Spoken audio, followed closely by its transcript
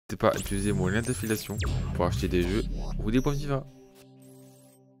n'hésitez pas à utiliser mon lien d'affiliation pour acheter des jeux ou des points FIFA.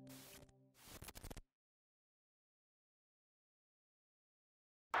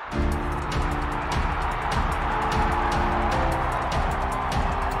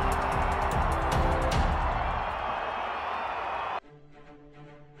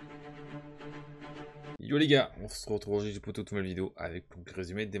 Yo les gars, on se retrouve aujourd'hui pour toute nouvelle vidéo avec le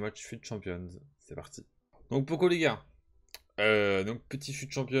résumé des matchs FUT Champions. C'est parti. Donc pourquoi les gars, donc petit FUT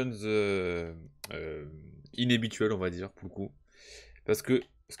Champions inhabituel on va dire pour le coup. Parce que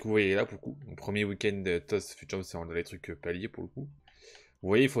vous voyez là pour le coup, mon premier week-end TOS FUT Champions c'est dans les trucs paliers pour le coup. Vous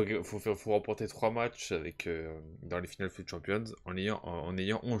voyez, il faut remporter 3 matchs avec, dans les finales FUT Champions en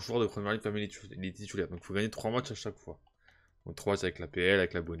ayant 11 joueurs de première ligue parmi les titulaires. Donc il faut gagner 3 matchs à chaque fois. Donc 3 matchs avec la PL,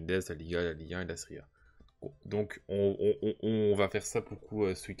 avec la Bundes, la Liga, la Ligue 1 et la Serie A. Donc on va faire ça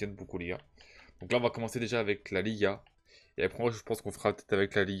beaucoup ce week-end, beaucoup les gars. Donc là on va commencer déjà avec la Liga. Et après je pense qu'on fera peut-être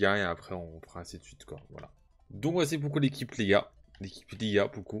avec la Liga et après on fera ainsi de suite quoi. Voilà. Donc voici beaucoup l'équipe Liga. L'équipe Liga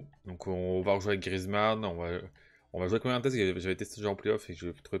beaucoup. Donc on va rejouer avec Griezmann. On va jouer avec un test que j'avais testé déjà en playoff et que je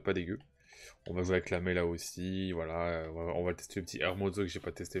ne trouvais pas dégueu. On va jouer avec Lamela aussi. Voilà. On va tester le petit Hermoso que j'ai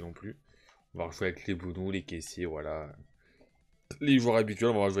pas testé non plus. On va rejouer avec les Bounous, les caissiers, voilà. Les joueurs habituels,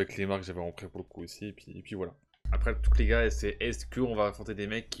 on va jouer avec les marques que j'avais en prêt pour le coup aussi, et puis voilà. Après, le truc les gars, c'est est-ce qu'on va affronter des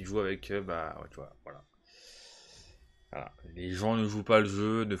mecs qui jouent avec, bah, ouais, tu vois, voilà. Voilà. Les gens ne jouent pas le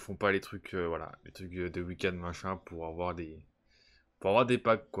jeu, ne font pas les trucs, voilà, les trucs de week-end machin pour avoir des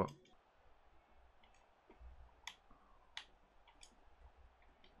packs quoi.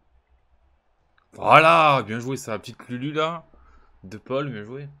 Voilà, bien joué, ça, petite Lulu là, de Paul, bien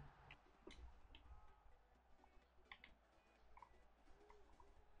joué.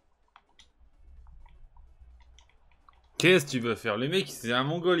 Qu'est-ce que tu veux faire? Le mec, c'est un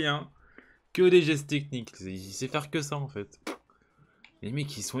mongolien. Que des gestes techniques. Il sait faire que ça, en fait. Les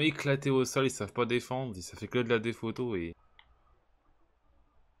mecs, ils sont éclatés au sol, ils savent pas défendre. Ça fait que de la déphoto et...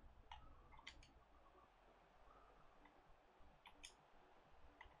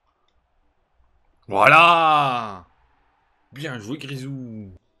 Voilà! Bien joué,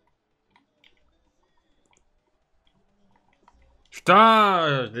 Grisou.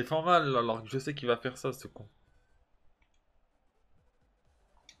 Putain, je défends mal, alors que je sais qu'il va faire ça, ce con.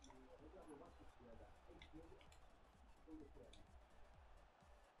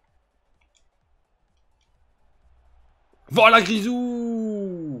 Voilà,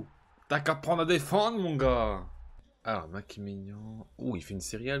 Grisou! T'as qu'à prendre à défendre, mon gars. Alors, mec mignon. Oh, il fait une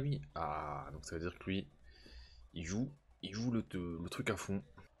série à lui. Ah, donc ça veut dire que lui, il joue le truc à fond.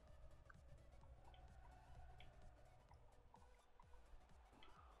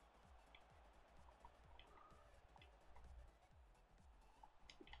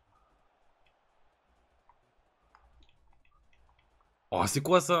 Oh, c'est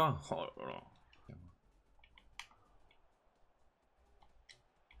quoi ça? Oh là là.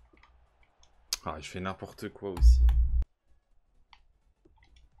 Ah, je fais n'importe quoi aussi.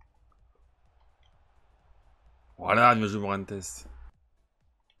 Voilà, bien joué, Morantes.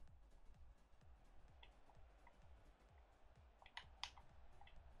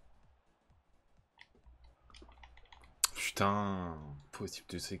 Putain, possible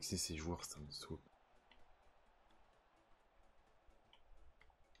de sexy ces joueurs, ça me saoule.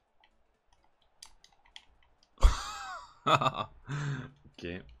 Ok.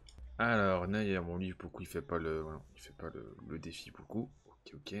 Alors, Nayer, bon lui, beaucoup, il fait pas le, voilà, il fait pas le défi beaucoup.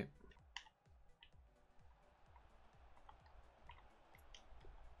 Ok, ok.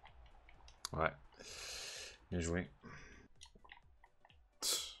 Ouais. Bien joué.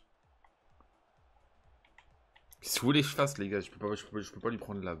 Si vous voulez que je fasse, les gars, je peux pas lui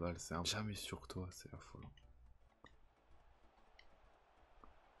prendre la balle. C'est jamais sur toi, c'est affolant.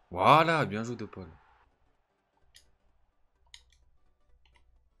 Voilà, bien joué de Paul.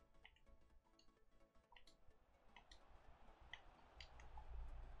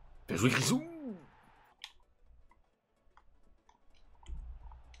 Bien joué, Grisou.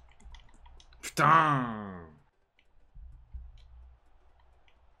 Putain.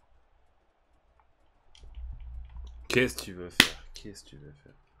 Qu'est-ce que tu veux faire? Qu'est-ce que tu veux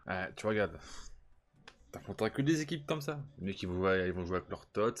faire? Tu regardes. T'affronteras que des équipes comme ça. Les mecs, ils vont jouer avec leur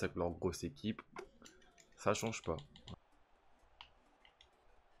tots, avec leur grosse équipe. Ça change pas.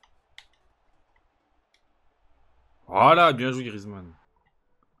 Voilà, bien joué, Griezmann.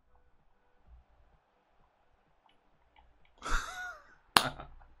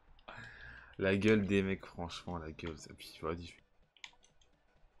 La gueule des mecs, franchement, la gueule, ça pique. Vas-y.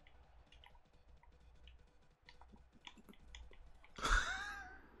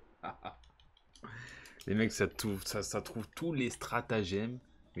 Les mecs, ça trouve tous les stratagèmes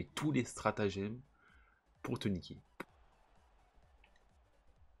mais tous les stratagèmes pour te niquer.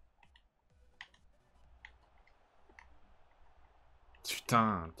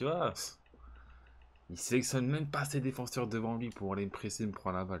 Putain, tu vois, il sélectionne même pas ses défenseurs devant lui pour aller me presser, me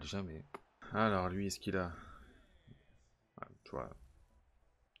prendre la balle, jamais. Alors lui, est-ce qu'il a... Ouais, tu vois,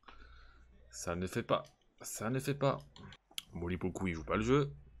 ça ne fait pas, ça ne fait pas. Bon, lui pour le coup, il joue pas le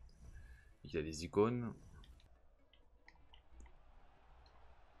jeu. Il y a des icônes.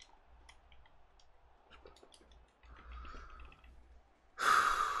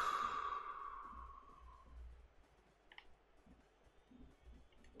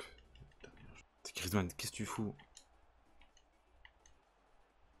 Griezmann, qu'est-ce que tu fous?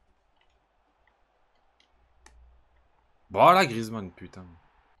 Voilà Griezmann, putain.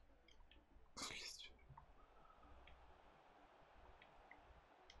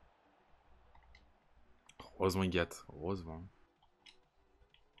 Heureusement il gâte, heureusement.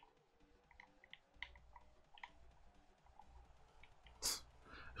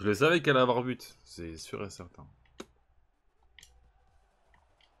 Je le savais qu'elle allait avoir but, c'est sûr et certain.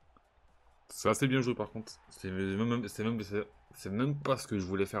 C'est assez bien joué par contre. C'est même pas ce que je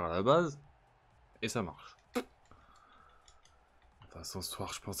voulais faire à la base. Et ça marche. De toute façon, ce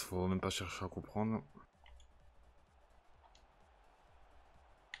soir, je pense qu'il faut même pas chercher à comprendre.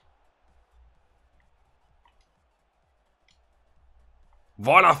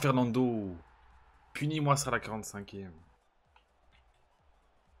 Voilà Fernando. Punis-moi ça à la 45e.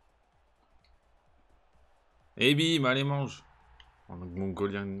 Et bim, allez mange. Oh,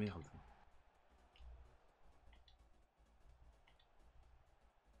 mongolien de merde.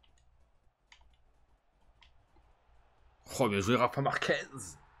 Oh, bien joué Rafa Marquez.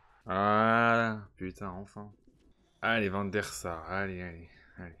 Voilà, putain, enfin. Allez, Van der Sar, allez, allez,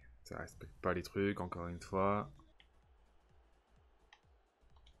 allez. Ça respecte pas les trucs, encore une fois.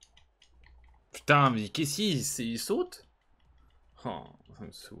 Putain, mais qu'est-ce qu'il saute? Oh, ça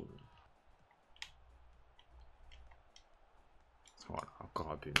me saoule. Voilà,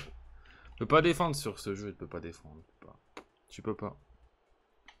 encore un peu. Tu peux pas défendre sur ce jeu, tu peux pas défendre. Tu peux pas.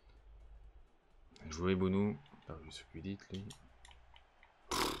 Jouer Bonou. Je suis plus dit, lui.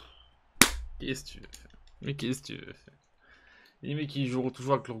 Qu'est-ce que tu veux faire? Mais qu'est-ce que tu veux faire? Les mecs qui jouent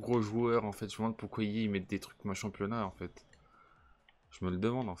toujours avec leurs gros joueurs, en fait. Je me demande pourquoi ils mettent des trucs ma championnat, en fait. Je me le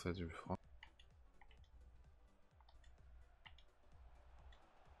demande, en fait.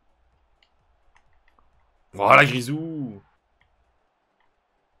 Voilà, Grisou!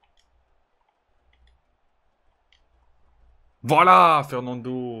 Voilà,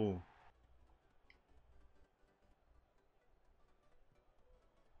 Fernando!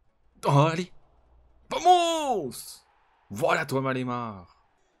 Oh, allez! Vamos! Voilà, toi, Malémar!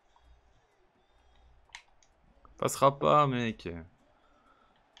 Passera pas, mec!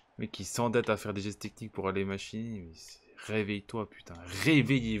 Mec, qui s'endette à faire des gestes techniques pour aller machiner. Réveille-toi, putain.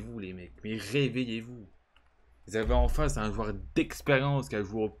 Réveillez-vous, les mecs. Mais réveillez-vous. Vous avez en face un joueur d'expérience qui a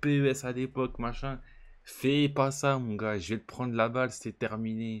joué au PES à l'époque, machin. Fais pas ça, mon gars. Je vais te prendre la balle, c'est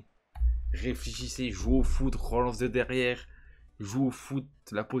terminé. Réfléchissez, joue au foot, relance de derrière. Joue au foot,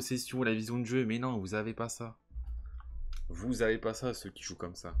 la possession, la vision de jeu. Mais non, vous avez pas ça. Vous avez pas ça, ceux qui jouent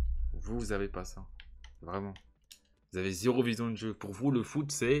comme ça. Vous avez pas ça. Vraiment. Vous avez zéro vision de jeu. Pour vous, le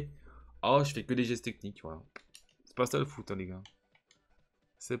foot, c'est... Oh, je fais que des gestes techniques, voilà. C'est pas ça le foot, hein, les gars.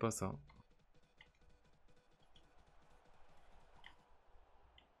 C'est pas ça.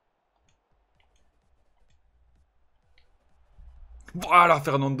 Voilà,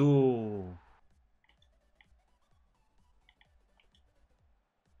 Fernando!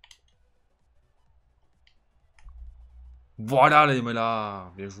 Voilà, les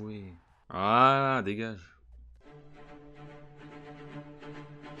là. Bien joué. Voilà, dégage.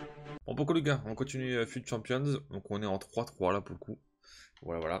 Bon, beaucoup les gars, on continue FUT Champions. Donc on est en 3-3 là pour le coup.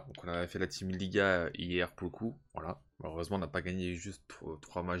 Voilà, voilà. Donc on avait fait la Team Liga hier pour le coup. Voilà. Malheureusement, on n'a pas gagné juste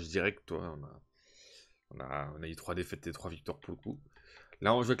 3 matchs directs. Toi. On a eu 3 défaites et 3 victoires pour le coup.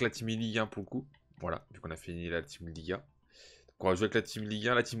 Là, on joue avec la Team Liga pour le coup. Voilà, vu qu'on a fini la Team Liga. Donc on va jouer avec la Team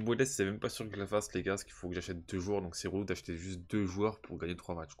Liga. La Team Modeste, c'est même pas sûr que je la fasse, les gars, parce qu'il faut que j'achète 2 joueurs. Donc c'est relou d'acheter juste 2 joueurs pour gagner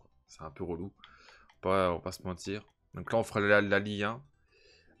 3 matchs, quoi. C'est un peu relou. On va pas se mentir. Donc là, on fera la Ligue 1.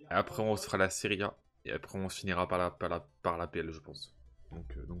 Et après, on se fera la Serie A. Et après, on se finira par la PL, je pense.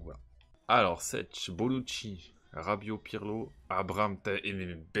 Donc voilà. Alors, Setch, Bonucci, Rabiot, Pirlo, Abraham et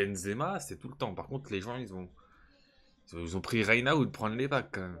même Benzema, c'est tout le temps. Par contre, les gens, ils ont pris Reina ou de prendre les vagues,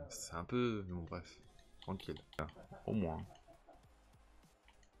 quand même. C'est un peu... Bon, bref. Tranquille. Au moins.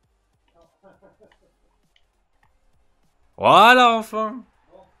 Voilà, enfin!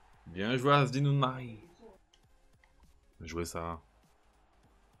 Bien joué, Asdin ou Marie. Jouer ça.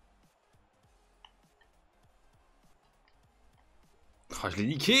 Oh, je l'ai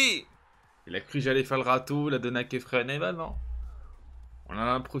niqué. Il a cru que j'allais faire le râteau, la donne à Kefren, et bah non. On en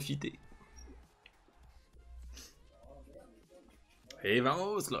a profité. Et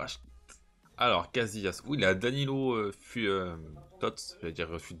vamos, le rachat. Alors, Casillas. Oui, il a Danilo Tots. J'allais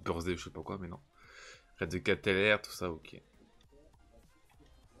dire fut de birthday, je sais pas quoi, mais non. Red de KTLR, tout ça, ok.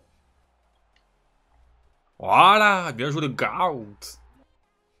 Voilà, bien joué le Gout.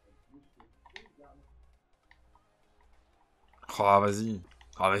 Oh, vas-y.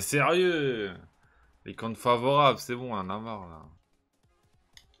 Oh, mais sérieux. Les comptes favorables, c'est bon, on en a marre, là.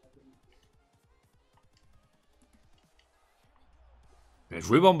 Bien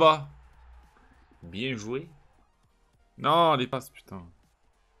joué, Bamba. Bien joué. Non, les passes, putain.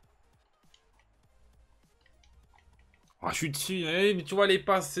 Ah, je suis dessus. Mais tu vois, les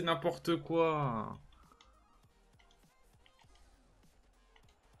passes, c'est n'importe quoi.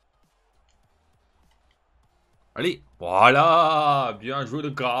 Allez, voilà. Bien joué,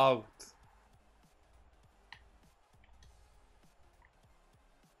 le Gout.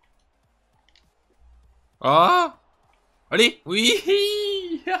 Ah. Allez,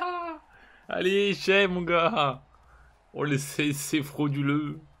 oui. Allez, chef, mon gars. Oh, c'est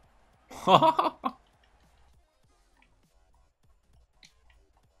frauduleux.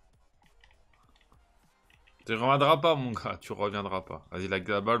 Tu reviendras pas, mon gars. Tu reviendras pas. Vas-y, la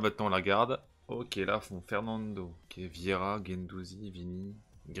balle, maintenant, on la garde. Ok, là, font Fernando. Ok, Vieira, Guendouzi, Vini,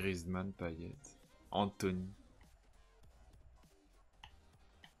 Griezmann, Payet, Anthony.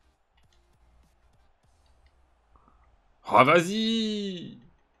 Ah, vas-y.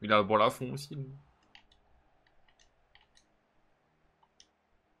 Il a le ball à fond aussi, lui.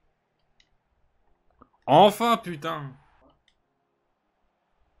 Enfin, putain.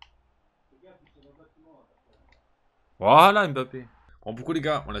 Voilà, Mbappé. Bon, beaucoup, les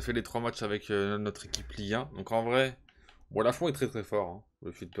gars, on a fait les 3 matchs avec notre équipe Ligue 1. Donc, en vrai, bon, la fond est très très fort. Hein.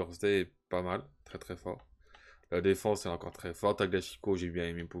 Le fit birthday est pas mal. Très très fort. La défense est encore très forte. Aglachiko, j'ai bien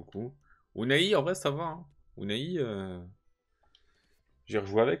aimé beaucoup. Unai, en vrai, ça va. Hein. Unai, j'ai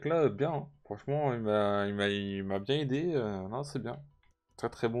rejoué avec là, bien. Hein. Franchement, il m'a bien aidé. Non, c'est bien. Très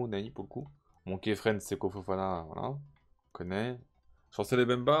très bon, Unai, pour le coup. Mon Kefren, c'est Fofana, voilà. On connaît. Chancel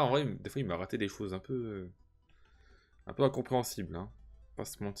Bemba, en vrai, des fois, il m'a raté des choses un peu incompréhensibles. Hein. Pas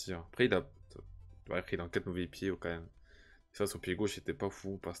se mentir. Après, ouais, il a 4 mauvais pieds, quand même. Ça, son pied gauche, était pas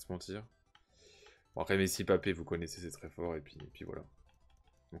fou, pas se mentir. Bon, après, Messi, Papé, vous connaissez, c'est très fort. Et puis voilà.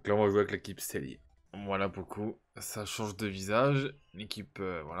 Donc là, on va jouer avec l'équipe Célie. Voilà, beaucoup. Ça change de visage. L'équipe,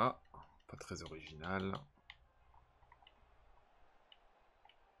 voilà. Pas très originale.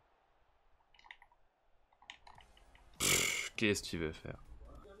 Qu'est-ce que tu veux faire?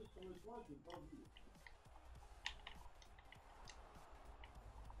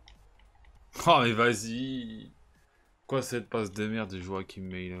 Oh, mais vas-y! Quoi, cette passe de merde de Joachim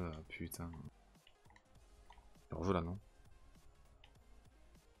Meyla? Putain. Alors, je là, non?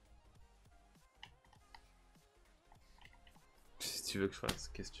 Qu'est-ce que tu veux que je fasse?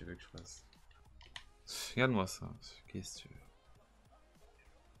 Qu'est-ce que tu veux que je fasse? Regarde-moi ça. Qu'est-ce que tu veux?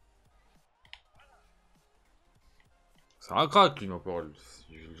 C'est un crack, lui, ma parole.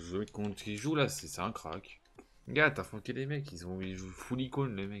 Le jeu contre qui joue là, c'est un crack. Gars, t'as flanqué les mecs, ils jouent full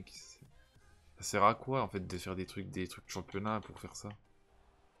icône, les mecs. Ça sert à quoi, en fait, de faire des trucs de championnat pour faire ça?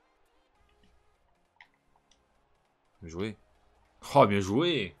 Bien joué. Oh, bien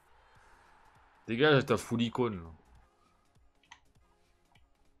joué! Dégage, t'as full icône, là.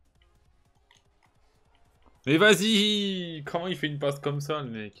 Mais vas-y! Comment il fait une passe comme ça, le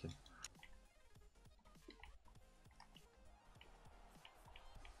mec?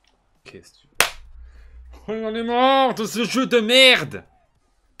 Qu'est-ce que tu veux? Oh, on est mort de ce jeu de merde!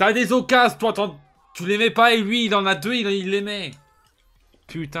 T'as des occasions, toi, tu l'aimais pas et lui, il en a deux, il les met.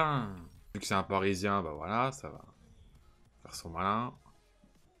 Putain. Vu que c'est un Parisien, bah voilà, ça va. Faire son malin.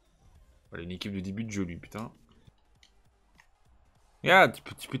 Voilà, une équipe de début de jeu, lui, putain. Regarde,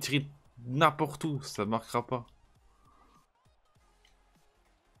 tu peux tirer n'importe où, ça marquera pas.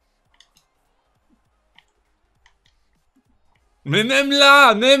 Mais même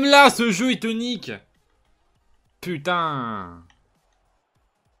là, ce jeu, il te nique. Putain.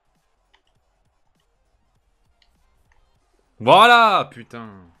 Voilà,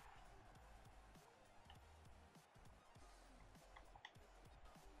 putain.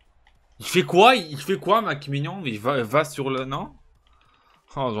 Il fait quoi, Mac Mignon? Il va sur le... Non?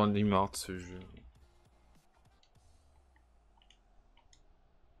 Oh, j'en ai marre de ce jeu.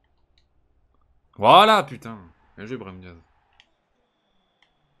 Voilà, putain. Bien joué, Brahim Diaz.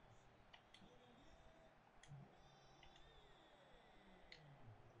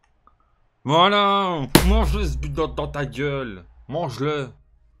 Voilà. Mange ce but dans ta gueule. Mange-le.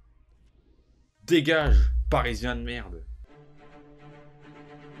 Dégage, parisien de merde.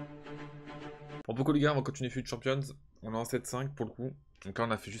 Bon, beaucoup les gars, on va continuer Foot Champions. On est en 7-5 pour le coup. Donc là,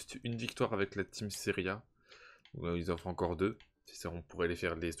 on a fait juste une victoire avec la team Serie A. Ils en font encore 2. Si ça, on pourrait les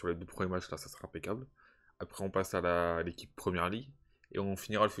faire sur les 2 premiers matchs, là, ça sera impeccable. Après, on passe à l'équipe Première Ligue. Et on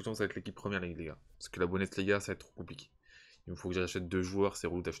finira le Foot Champions avec l'équipe Première Ligue, les gars. Parce que l'abonnée, les gars, ça va être trop compliqué. Il me faut que j'achète 2 joueurs. C'est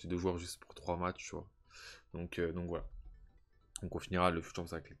relou d'acheter 2 joueurs juste pour 3 matchs, tu vois. Donc voilà. Donc on finira le Foot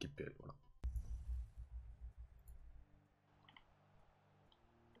Champions avec l'équipe PL, voilà.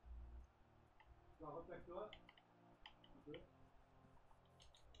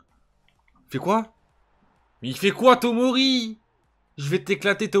 Fait quoi? Mais il fait quoi, Tomori? Je vais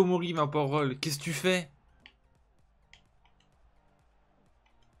t'éclater, Tomori, ma parole. Qu'est-ce que tu fais?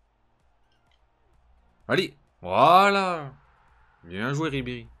 Allez, voilà. Bien joué,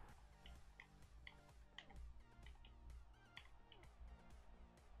 Ribéry.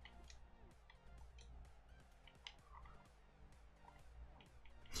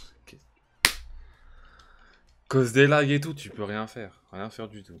 Cause des lags et tout, tu peux rien faire. Rien faire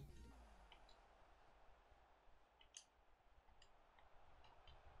du tout.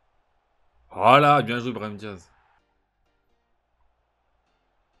 Voilà, bien joué, Brahim Diaz.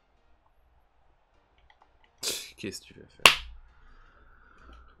 Qu'est-ce que tu vas faire?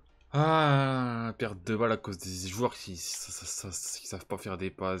 Ah, perte de balle à cause des joueurs qui savent pas faire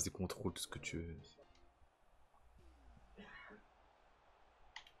des passes, des contrôles, tout ce que tu veux.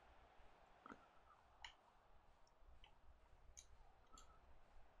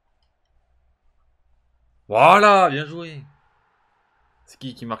 Voilà, bien joué. C'est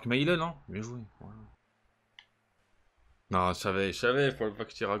qui marque Maïle, non? Bien joué. Voilà. Non, je savais, faut pas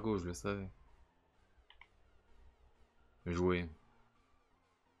que je tire à gauche, je le savais. Bien joué.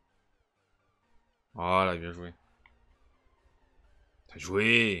 Voilà, bien joué. Bien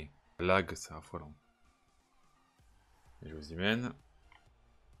joué. Lag, c'est affolant. Bien joué, Zimen.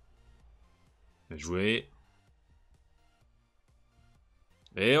 Bien joué.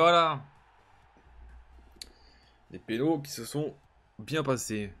 Et voilà. Des pélos qui se sont bien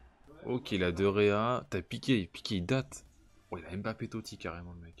passés. Ok, il a 2 réa. T'as piqué, il date. Oh, il a Mbappé Totti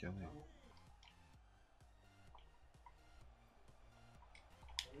carrément, le mec. Hein, ouais.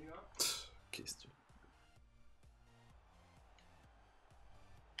 Qu'est-ce que...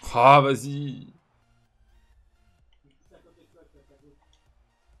 Ah, vas-y.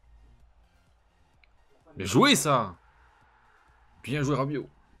 Bien joué, ça. Bien joué, Rabiot.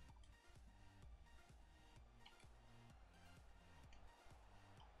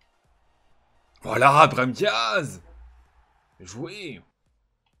 Voilà, Brahim Diaz. Bien joué.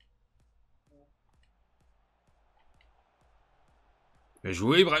 Bien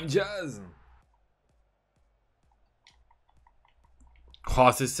joué, Brahim Diaz.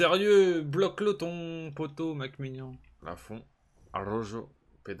 Oh, c'est sérieux. Bloque-le, ton poteau, mec mignon. La fond. Arrojo.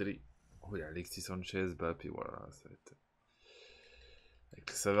 Pedri. Oh, il y a Alexis Sanchez, Bappé. Voilà, ça va être...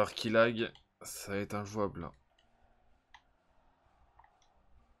 Avec le saveur qui lag, ça va être injouable.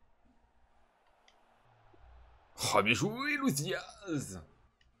 Oh, bien joué, Luis Diaz.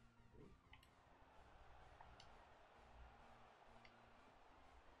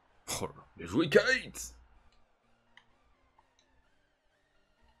 Oh, bien joué, Kate.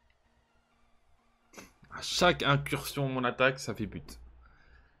 À chaque incursion de mon attaque, ça fait but. Ça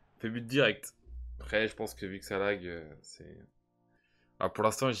fait but direct. Après, je pense que vu que ça lag, c'est... Ah, pour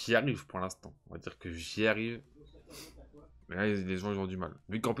l'instant, j'y arrive, pour l'instant. On va dire que j'y arrive. Mais là, les gens, ils ont du mal.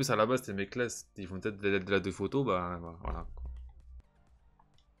 Vu qu'en plus, à la base, ces mecs-là, ils font peut-être de la de photos, bah voilà.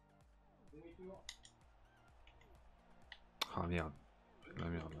 Ah, merde. La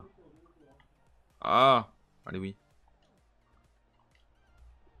merde, là. Ah. Allez, oui.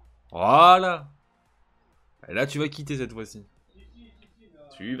 Voilà. Et là, tu vas quitter cette fois-ci.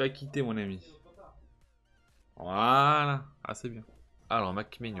 Tu vas quitter, mon ami. Voilà. Ah, c'est bien. Alors,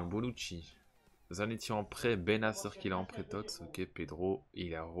 Macmignon, Bonucci. Zanetti en prêt, Benasser qui l'a en prêt Tots. Ok, Pedro.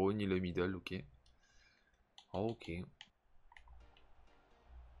 Il a Rony le middle, ok. Ok.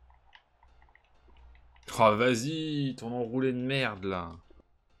 Oh, vas-y, ton enroulé de merde, là.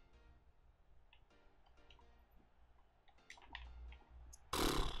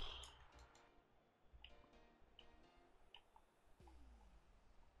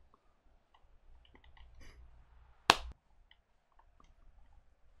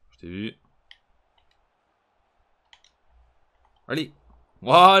 Je t'ai vu. Allez.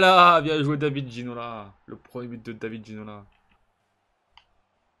 Voilà, bien joué David Ginola. Le premier but de David Ginola.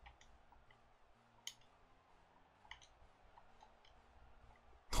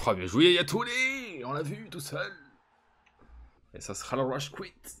 Oh, bien joué, il y a Touré. On l'a vu tout seul. Et ça sera le rush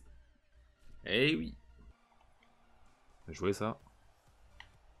quit. Eh oui. Jouer ça.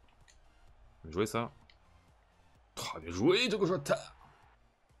 Jouer ça. Oh, bien joué, Diogo Jota.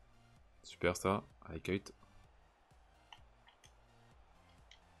 Super ça. Avec Kate.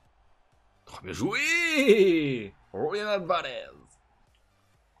 Oh, bien joué. Julian Alvarez.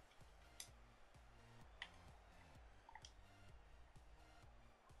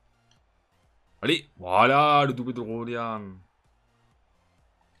 Allez, voilà le double de Julian.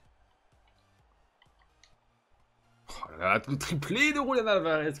 Oh là là, le triplé de Julian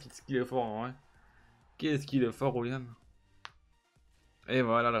Alvarez. Qu'est-ce qu'il est fort, hein. Qu'est-ce qu'il est fort, Julian. Et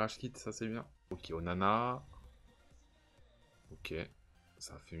voilà le rush kit, ça c'est bien. Ok, Onana. Ok.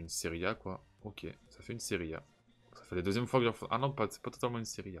 Ça fait une série A, quoi. Ok, ça fait une série A. Ça fait la deuxième fois que j'en fais... Ah non, c'est pas totalement une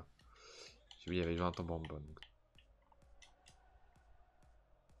série A. J'ai vu, il y avait Jonathan Bamba. Donc...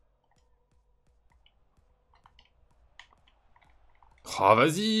 Oh,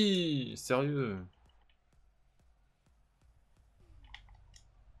 vas-y. Sérieux.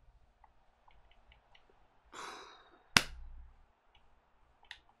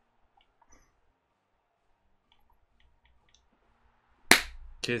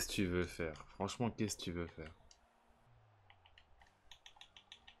 Qu'est-ce que tu veux faire? Franchement, qu'est-ce que tu veux faire?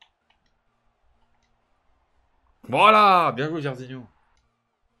 Voilà. Bien joué, Jarzinho.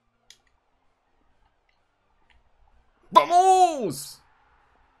 Vamos!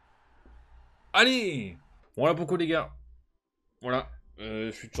 Allez! Voilà beaucoup, les gars. Voilà.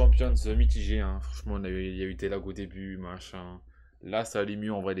 Je suis champion, c'est mitigé. Hein. Franchement, il y a eu des lags au début, machin. Là, ça allait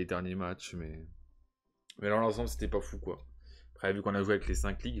mieux en vrai les derniers matchs, mais dans l'ensemble, c'était pas fou, quoi. Après, vu qu'on a joué avec les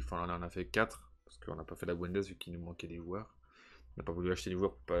 5 ligues, enfin, là, on en a fait 4, parce qu'on n'a pas fait la Bundes, vu qu'il nous manquait des joueurs. On n'a pas voulu acheter des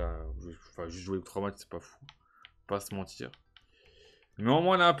joueurs pour pas... Enfin, juste jouer 3 matchs, c'est pas fou. Pas se mentir. Mais au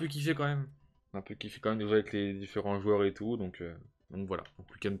moins, on a un peu kiffé quand même. On a un peu kiffé quand même de jouer avec les différents joueurs et tout, donc voilà. Donc,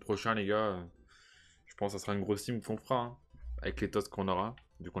 le week-end prochain, les gars, je pense que ça sera une grosse team qu'on fera, hein, avec les tosses qu'on aura,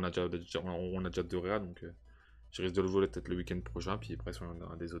 vu qu'on a déjà 2 réas, donc je risque de le jouer peut-être le week-end prochain, puis après, si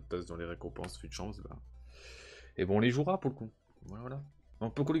on a des autres tosses dans les récompenses, fut de chance, bah... Et bon, on les jouera pour le coup. Voilà, voilà.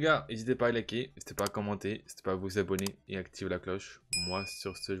 Donc, pour les gars, n'hésitez pas à liker, n'hésitez pas à commenter, n'hésitez pas à vous abonner et activer la cloche. Moi,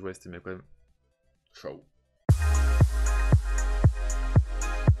 sur ce, je vous laisse, mes quand même. Ciao.